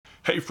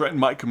Hey friend,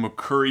 Mike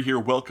McCurry here.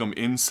 Welcome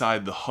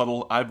inside the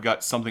huddle. I've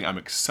got something I'm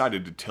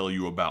excited to tell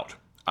you about.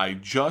 I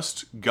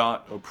just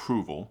got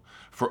approval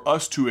for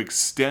us to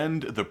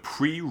extend the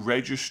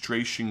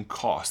pre-registration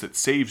cost that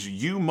saves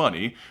you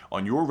money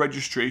on your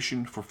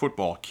registration for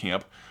football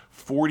camp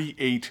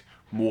 48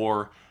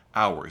 more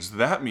hours.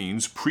 That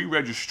means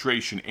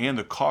pre-registration and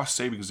the cost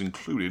savings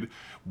included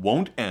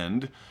won't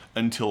end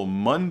until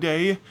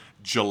Monday,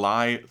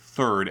 July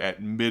 3rd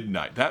at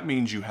midnight. That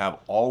means you have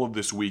all of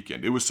this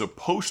weekend. It was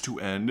supposed to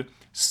end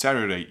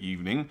Saturday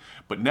evening,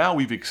 but now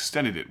we've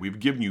extended it. We've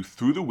given you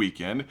through the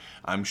weekend.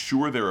 I'm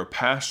sure there are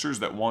pastors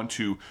that want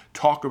to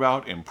talk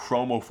about and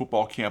promo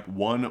football camp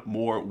one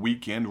more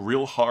weekend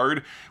real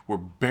hard. We're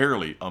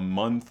barely a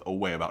month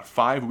away, about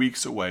 5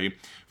 weeks away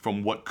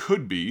from what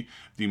could be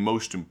the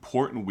most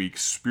important week,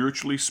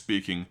 spiritually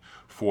speaking,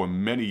 for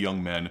many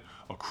young men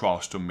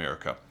across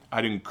America.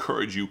 I'd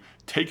encourage you,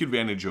 take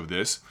advantage of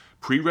this.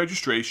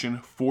 Pre-registration,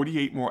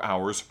 48 more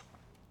hours.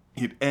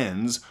 It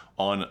ends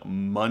on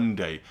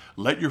Monday.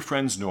 Let your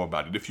friends know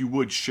about it. If you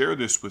would, share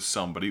this with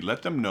somebody.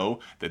 Let them know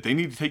that they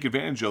need to take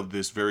advantage of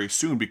this very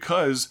soon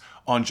because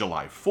on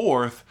July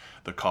 4th,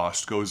 the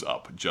cost goes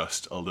up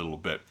just a little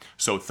bit.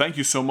 So thank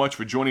you so much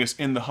for joining us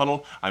in the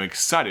huddle. I'm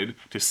excited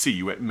to see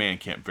you at Man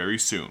Camp very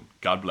soon.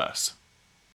 God bless.